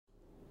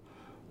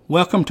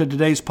Welcome to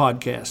today's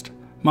podcast.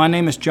 My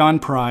name is John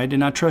Pride,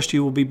 and I trust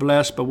you will be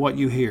blessed by what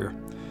you hear.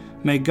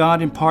 May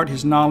God impart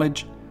His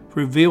knowledge,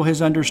 reveal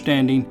His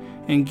understanding,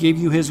 and give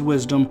you His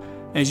wisdom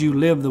as you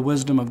live the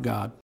wisdom of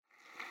God.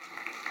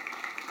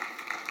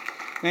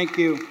 Thank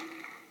you.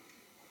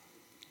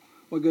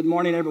 Well, good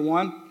morning,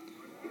 everyone.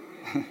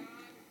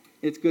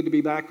 It's good to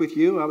be back with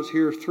you. I was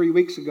here 3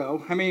 weeks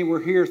ago. How many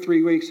were here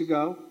 3 weeks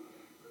ago?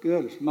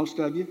 Good, most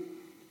of you.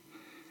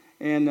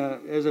 And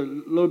as a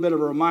little bit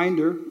of a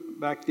reminder,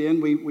 back then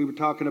we were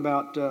talking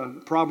about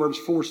Proverbs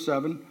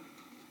 4:7.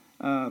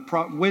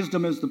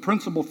 Wisdom is the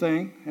principal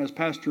thing, as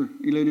Pastor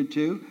alluded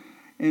to.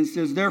 And it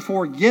says,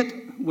 therefore get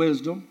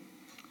wisdom,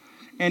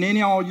 and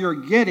in all you're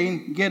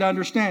getting, get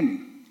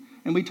understanding.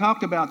 And we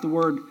talked about the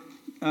word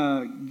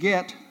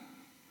get,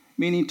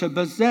 meaning to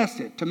possess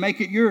it, to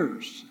make it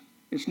yours.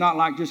 It's not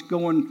like just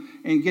going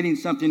and getting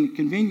something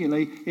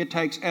conveniently. It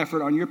takes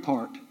effort on your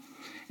part.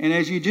 And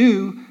as you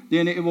do,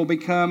 then it will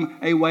become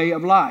a way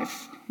of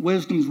life.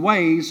 Wisdom's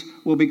ways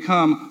will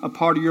become a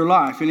part of your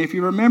life. And if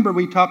you remember,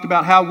 we talked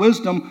about how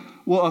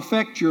wisdom will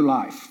affect your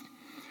life.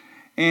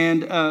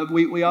 And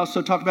we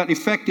also talked about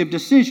effective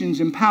decisions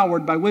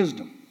empowered by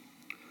wisdom.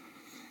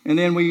 And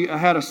then we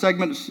had a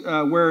segment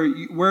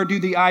where do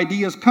the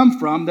ideas come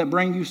from that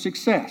bring you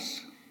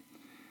success?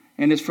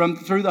 And it's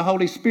through the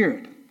Holy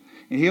Spirit.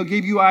 And He'll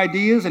give you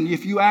ideas, and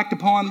if you act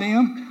upon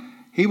them,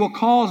 He will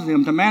cause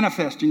them to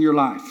manifest in your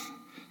life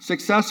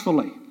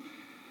successfully.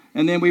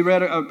 And then we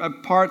read a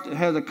part that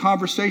has a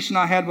conversation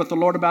I had with the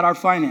Lord about our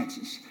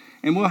finances.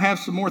 And we'll have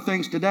some more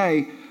things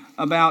today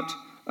about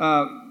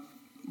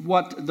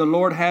what the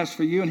Lord has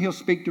for you, and He'll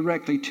speak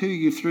directly to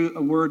you through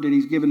a word that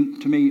He's given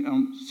to me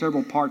on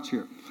several parts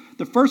here.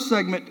 The first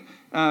segment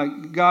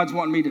God's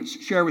wanting me to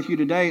share with you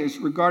today is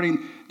regarding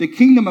the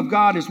kingdom of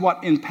God is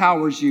what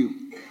empowers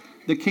you.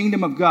 The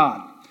kingdom of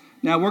God.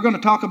 Now, we're going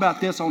to talk about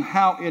this on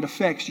how it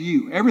affects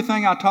you.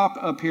 Everything I talk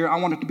up here, I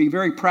want it to be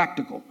very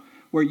practical,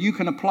 where you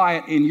can apply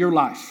it in your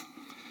life.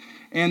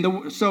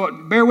 And so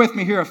bear with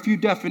me here, a few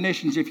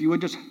definitions, if you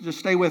would, just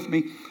stay with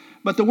me.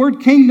 But the word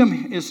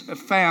kingdom is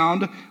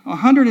found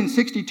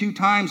 162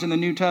 times in the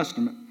New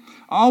Testament,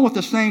 all with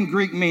the same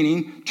Greek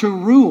meaning, to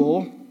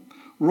rule,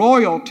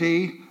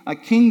 royalty, a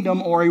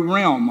kingdom, or a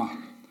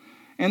realm.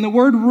 And the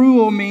word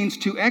rule means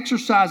to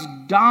exercise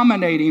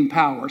dominating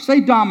power.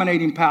 Say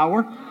dominating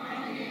power.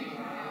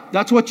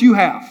 That's what you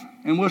have,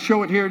 and we'll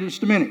show it here in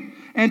just a minute.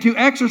 And to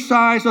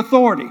exercise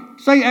authority.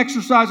 Say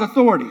exercise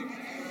authority.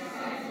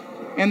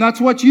 And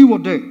that's what you will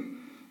do.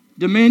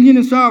 Dominion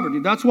and sovereignty.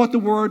 That's what the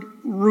word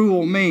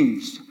rule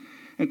means.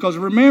 And because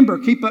remember,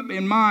 keep up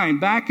in mind,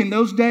 back in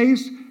those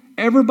days,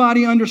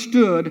 everybody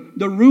understood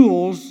the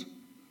rules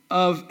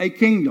of a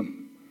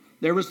kingdom.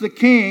 There was the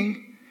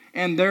king,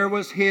 and there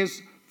was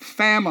his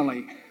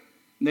family.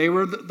 They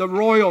were the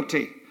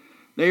royalty.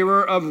 They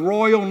were of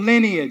royal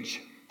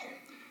lineage.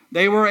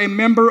 They were a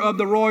member of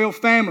the royal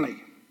family.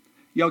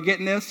 Y'all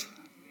getting this?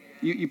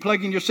 You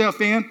plugging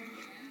yourself in?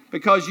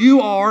 Because you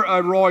are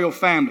a royal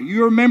family.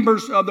 You are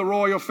members of the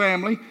royal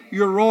family.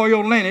 You're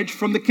royal lineage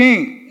from the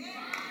king.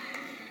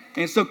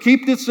 And so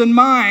keep this in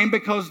mind,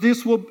 because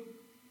this will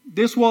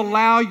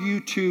allow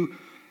you to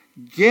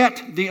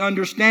get the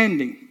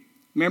understanding.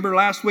 Remember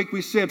last week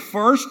we said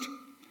first,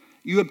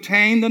 you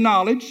obtain the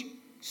knowledge.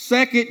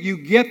 Second, you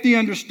get the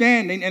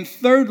understanding. And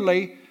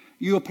thirdly,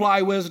 you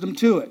apply wisdom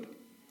to it.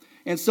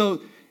 And so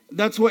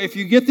that's what, if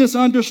you get this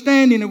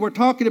understanding that we're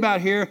talking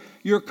about here,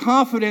 your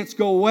confidence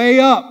go way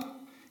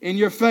up in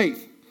your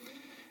faith.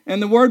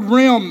 And the word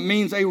realm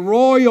means a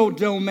royal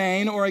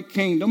domain or a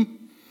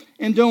kingdom.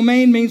 And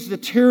domain means the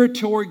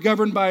territory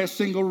governed by a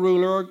single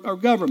ruler or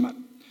government.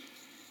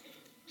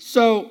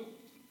 So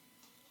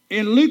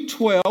in Luke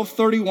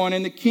 12:31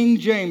 in the King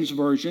James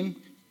Version,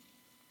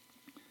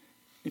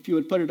 if you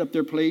would put it up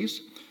there,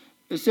 please.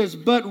 It says,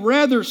 but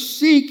rather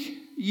seek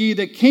ye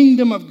the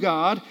kingdom of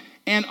God,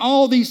 and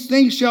all these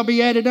things shall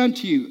be added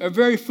unto you. A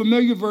very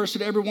familiar verse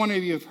that every one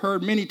of you have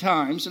heard many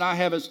times, and I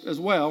have as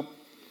well.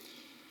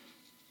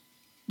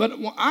 But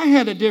I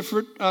had a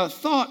different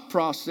thought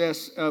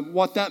process of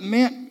what that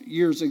meant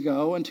years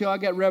ago until I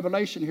got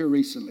revelation here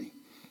recently.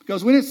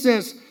 Because when it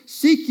says,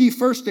 seek ye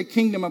first the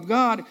kingdom of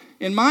God,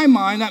 in my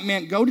mind that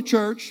meant go to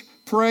church,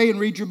 pray, and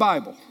read your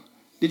Bible.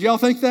 Did y'all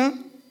think that?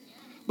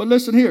 But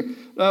listen here,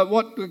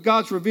 what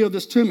God's revealed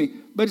this to me.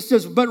 But it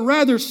says, but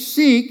rather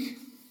seek.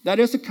 That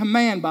is a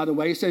command, by the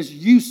way. It says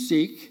you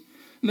seek.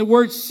 And the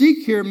word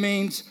seek here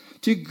means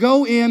to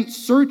go in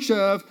search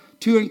of,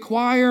 to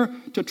inquire,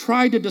 to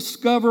try to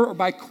discover, or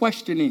by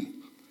questioning.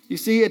 You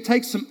see, it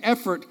takes some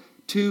effort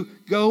to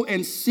go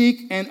and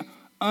seek and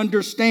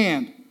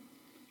understand.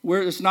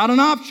 Where it's not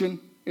an option,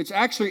 it's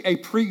actually a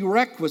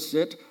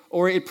prerequisite,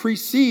 or it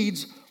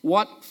precedes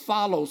what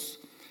follows.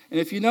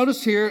 And if you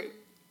notice here,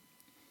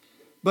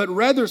 but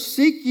rather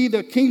seek ye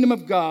the kingdom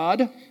of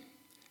God.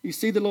 You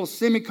see the little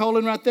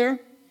semicolon right there?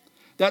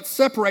 That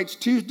separates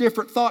two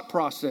different thought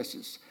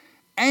processes.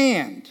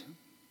 And,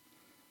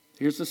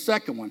 here's the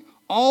second one,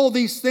 all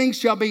these things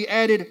shall be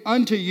added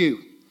unto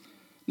you.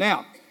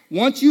 Now,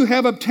 Once you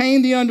have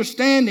obtained the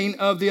understanding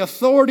of the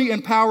authority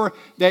and power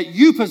that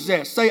you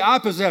possess, say, I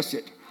possess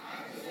it.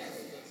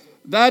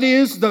 That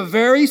is the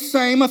very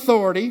same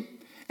authority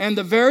and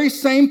the very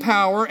same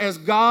power as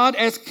God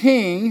as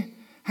king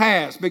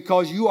has,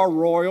 because you are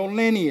royal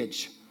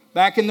lineage.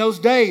 Back in those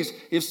days,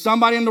 if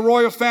somebody in the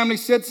royal family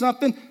said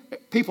something,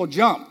 people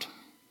jumped,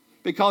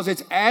 because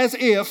it's as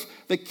if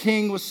the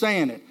king was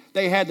saying it.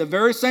 They had the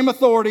very same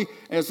authority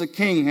as the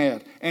king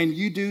had, and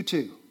you do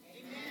too.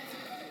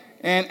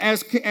 And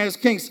as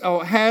kings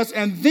has,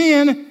 and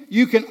then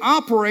you can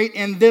operate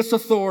in this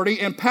authority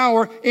and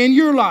power in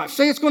your life.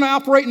 Say, it's going to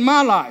operate in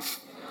my life.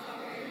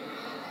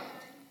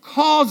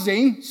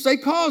 Causing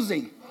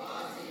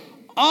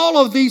all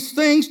of these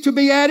things to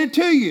be added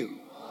to you.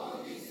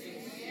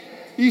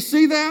 You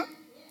see that?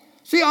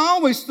 See, I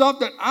always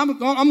thought that I'm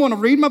going to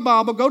read my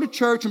Bible, go to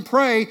church and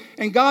pray,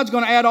 and God's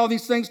going to add all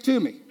these things to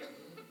me.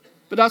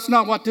 But that's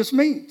not what this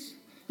means.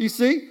 You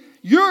see?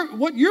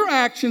 What your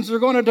actions are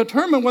going to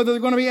determine whether they're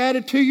going to be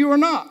added to you or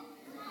not.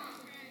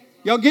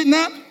 Y'all getting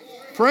that?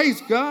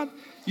 Praise God.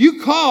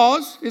 You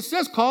cause, it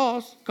says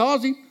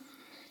causing.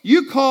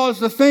 You cause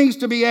the things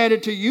to be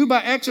added to you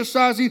by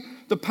exercising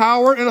the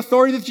power and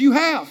authority that you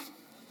have.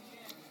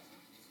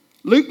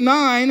 Luke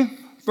 9,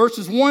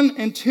 verses 1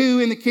 and 2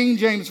 in the King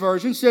James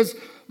Version says,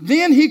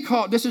 then he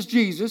called, this is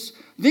Jesus,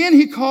 then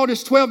he called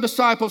his 12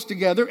 disciples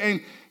together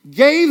and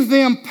gave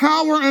them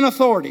power and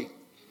authority.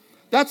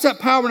 That's that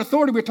power and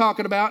authority we're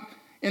talking about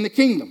in the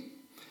kingdom.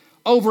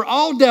 Over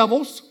all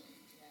devils,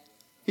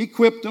 he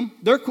equipped them.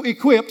 They're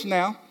equipped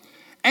now.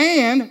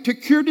 And to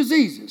cure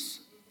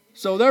diseases.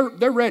 So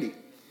they're ready.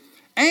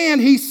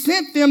 And he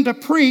sent them to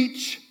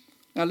preach,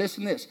 now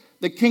listen to this,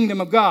 the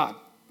kingdom of God.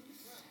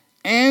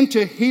 And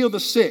to heal the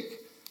sick.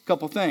 A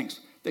couple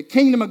things. The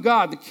kingdom of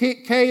God, the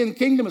K in the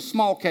kingdom is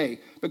small k,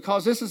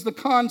 because this is the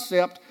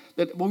concept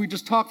that we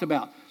just talked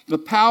about. The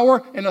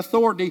power and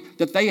authority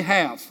that they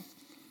have.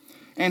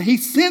 And he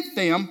sent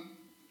them,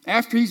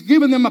 after he's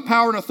given them a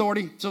power and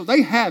authority, so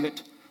they have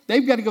it.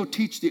 They've got to go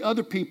teach the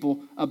other people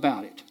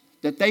about it.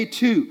 That they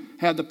too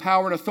have the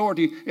power and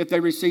authority if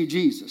they receive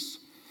Jesus.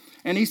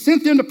 And he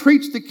sent them to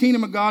preach the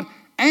kingdom of God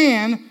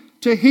and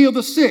to heal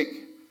the sick.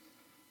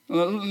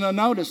 Now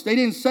notice, they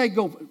didn't say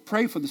go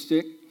pray for the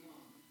sick.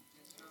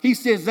 He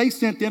says they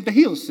sent them to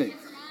heal the sick.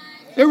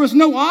 There was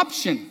no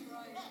option.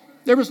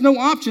 There was no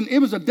option. It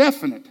was a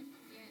definite.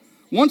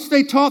 Once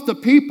they taught the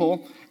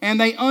people and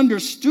they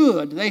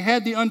understood, they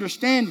had the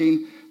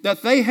understanding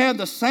that they had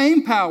the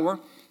same power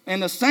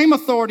and the same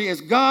authority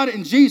as God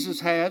and Jesus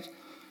had,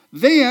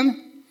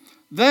 then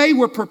they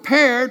were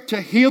prepared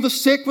to heal the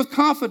sick with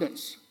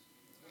confidence.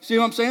 See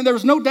what I'm saying? There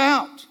was no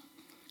doubt.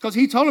 Because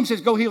he told them, he says,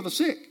 go heal the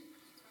sick.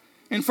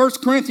 In 1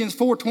 Corinthians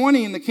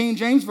 4:20 in the King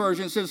James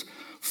Version, it says,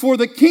 for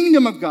the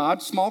kingdom of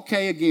God, small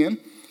k again,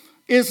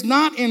 is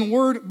not in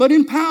word but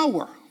in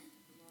power.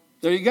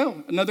 There you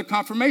go. Another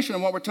confirmation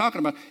of what we're talking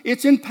about.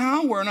 It's in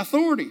power and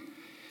authority.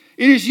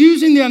 It is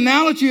using the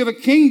analogy of a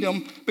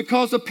kingdom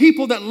because the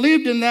people that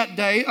lived in that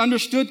day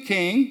understood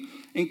king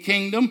and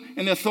kingdom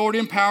and the authority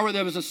and power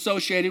that was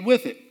associated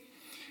with it.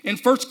 In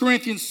 1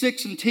 Corinthians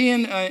 6 and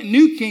 10,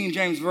 New King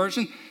James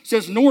Version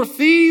says, nor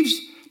thieves,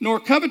 nor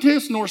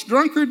covetous, nor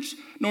drunkards,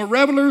 nor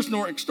revelers,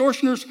 nor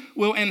extortioners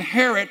will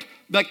inherit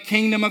the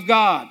kingdom of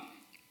God.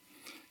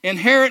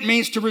 Inherit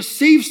means to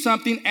receive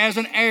something as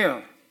an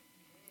heir.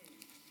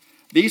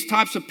 These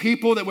types of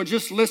people that were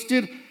just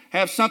listed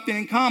have something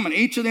in common.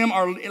 Each of them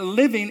are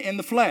living in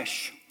the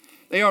flesh.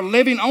 They are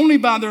living only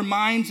by their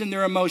minds and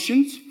their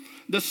emotions.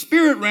 The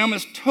spirit realm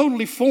is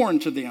totally foreign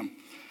to them.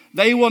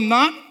 They will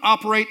not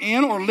operate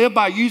in or live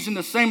by using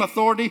the same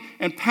authority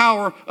and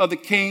power of the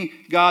King,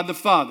 God the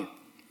Father.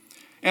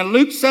 And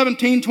Luke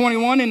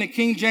 17:21 in the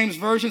King James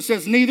Version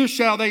says, neither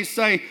shall they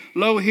say,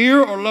 lo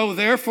here or lo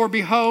there, for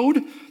behold,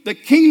 the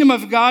kingdom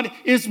of God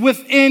is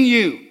within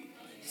you.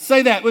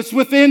 Say that, it's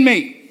within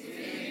me.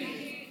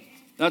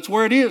 That's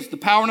where it is. The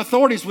power and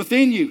authority is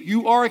within you.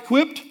 You are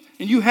equipped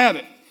and you have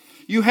it.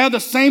 You have the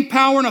same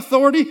power and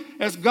authority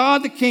as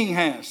God the King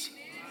has.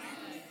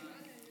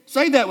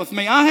 Say that with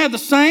me. I have the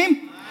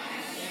same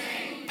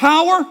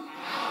power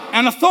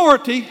and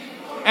authority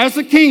as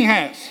the King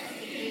has.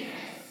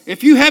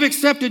 If you have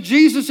accepted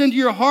Jesus into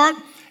your heart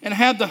and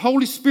have the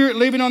Holy Spirit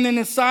living on the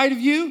inside of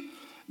you,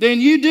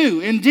 then you do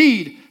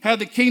indeed have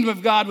the kingdom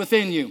of God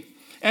within you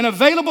and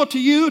available to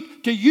you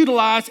to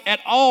utilize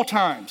at all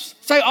times.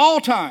 Say all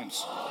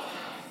times.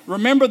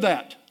 Remember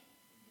that,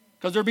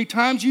 because there'll be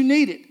times you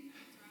need it.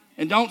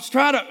 And don't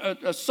try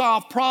to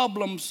solve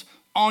problems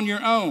on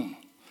your own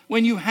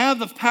when you have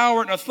the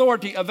power and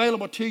authority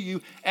available to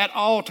you at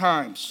all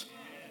times.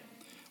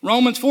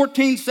 Romans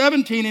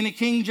 14:17 in the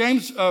King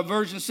James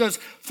Version says,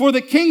 for the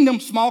kingdom,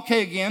 small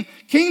k again,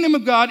 kingdom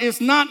of God is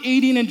not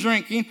eating and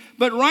drinking,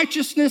 but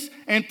righteousness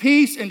and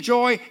peace and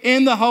joy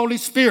in the Holy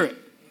Spirit.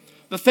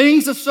 The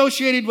things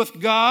associated with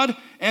God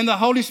and the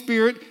Holy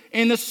Spirit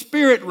in the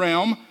spirit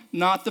realm,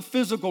 not the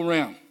physical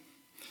realm.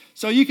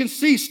 So you can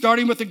see,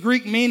 starting with the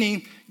Greek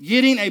meaning,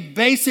 getting a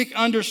basic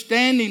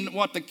understanding of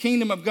what the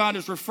kingdom of God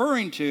is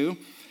referring to,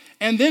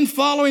 And then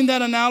following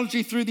that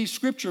analogy through these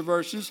scripture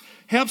verses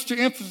helps to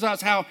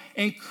emphasize how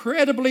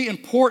incredibly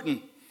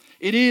important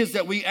it is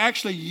that we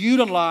actually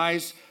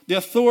utilize the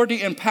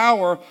authority and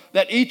power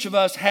that each of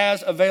us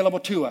has available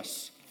to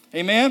us.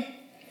 Amen?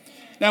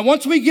 Now,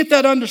 once we get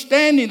that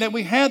understanding that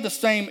we have the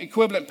same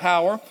equivalent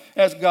power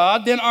as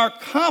God, then our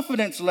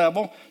confidence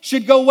level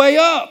should go way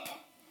up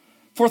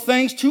for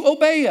things to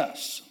obey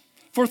us,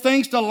 for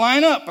things to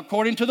line up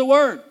according to the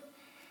word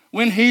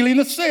when healing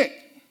the sick.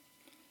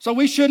 So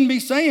we shouldn't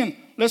be saying,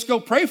 let's go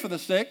pray for the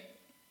sick.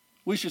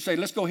 We should say,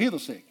 let's go heal the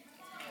sick.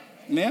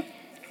 Amen?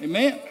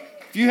 Amen.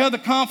 If you have the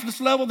confidence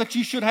level that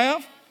you should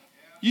have,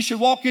 you should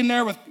walk in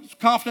there with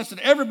confidence that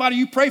everybody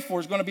you pray for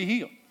is going to be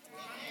healed.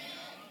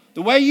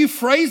 The way you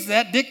phrase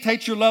that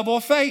dictates your level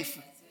of faith.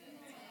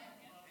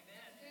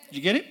 Did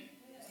you get it?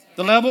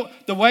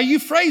 The way you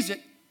phrase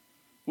it,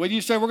 whether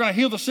you say we're going to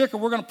heal the sick or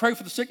we're going to pray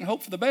for the sick and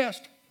hope for the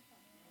best,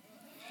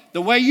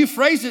 the way you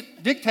phrase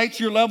it dictates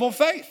your level of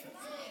faith.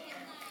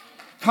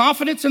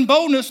 Confidence and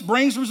boldness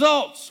brings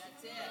results.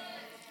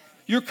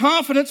 Your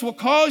confidence will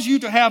cause you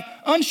to have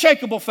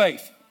unshakable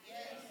faith.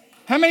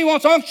 How many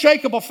wants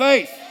unshakable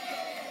faith?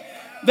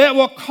 That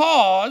will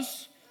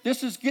cause,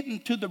 this is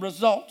getting to the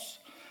results,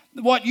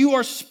 what you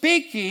are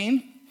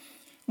speaking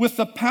with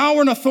the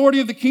power and authority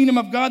of the kingdom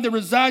of God that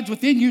resides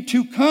within you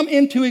to come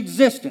into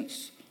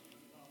existence.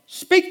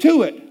 Speak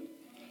to it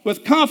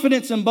with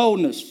confidence and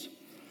boldness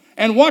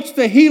and watch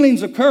the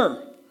healings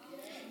occur.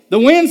 The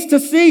winds to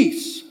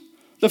cease,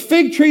 the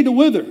fig tree to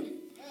wither,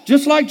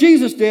 just like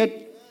Jesus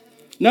did.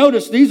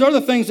 Notice, these are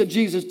the things that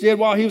Jesus did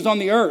while he was on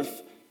the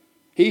earth.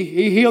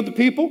 He healed the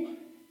people.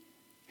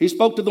 He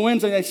spoke to the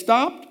winds and they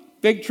stopped.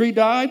 Fig tree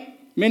died.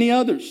 Many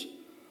others.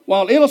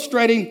 While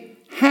illustrating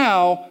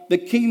how the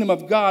kingdom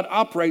of God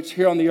operates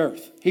here on the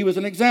earth. He was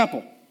an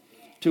example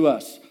to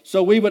us.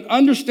 So we would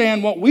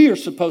understand what we are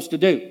supposed to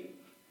do.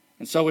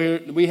 And so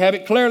we have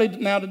it clearly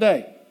now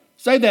today.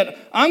 Say that,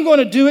 I'm going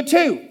to do it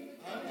too.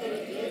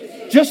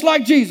 Just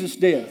like Jesus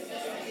did.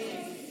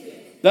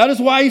 That is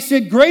why he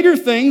said, greater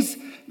things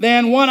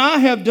than what I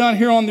have done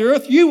here on the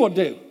earth, you will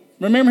do.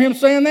 Remember him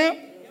saying that?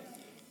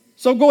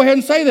 So go ahead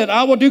and say that.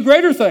 I will do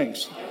greater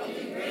things.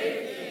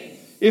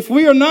 If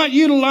we are not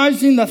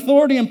utilizing the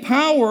authority and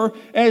power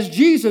as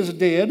Jesus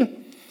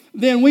did,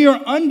 then we are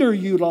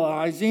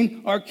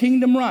underutilizing our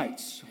kingdom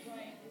rights.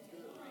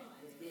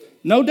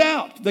 No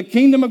doubt, the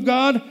kingdom of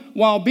God,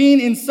 while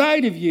being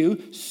inside of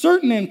you,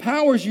 certainly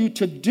empowers you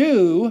to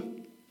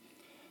do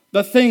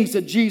the things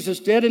that Jesus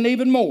did and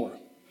even more.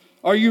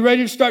 Are you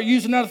ready to start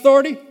using that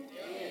authority?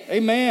 Yes.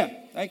 Amen.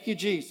 Thank you,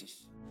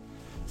 Jesus.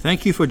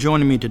 Thank you for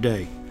joining me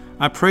today.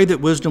 I pray that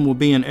wisdom will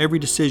be in every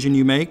decision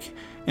you make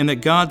and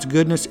that God's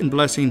goodness and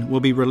blessing will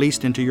be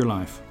released into your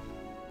life.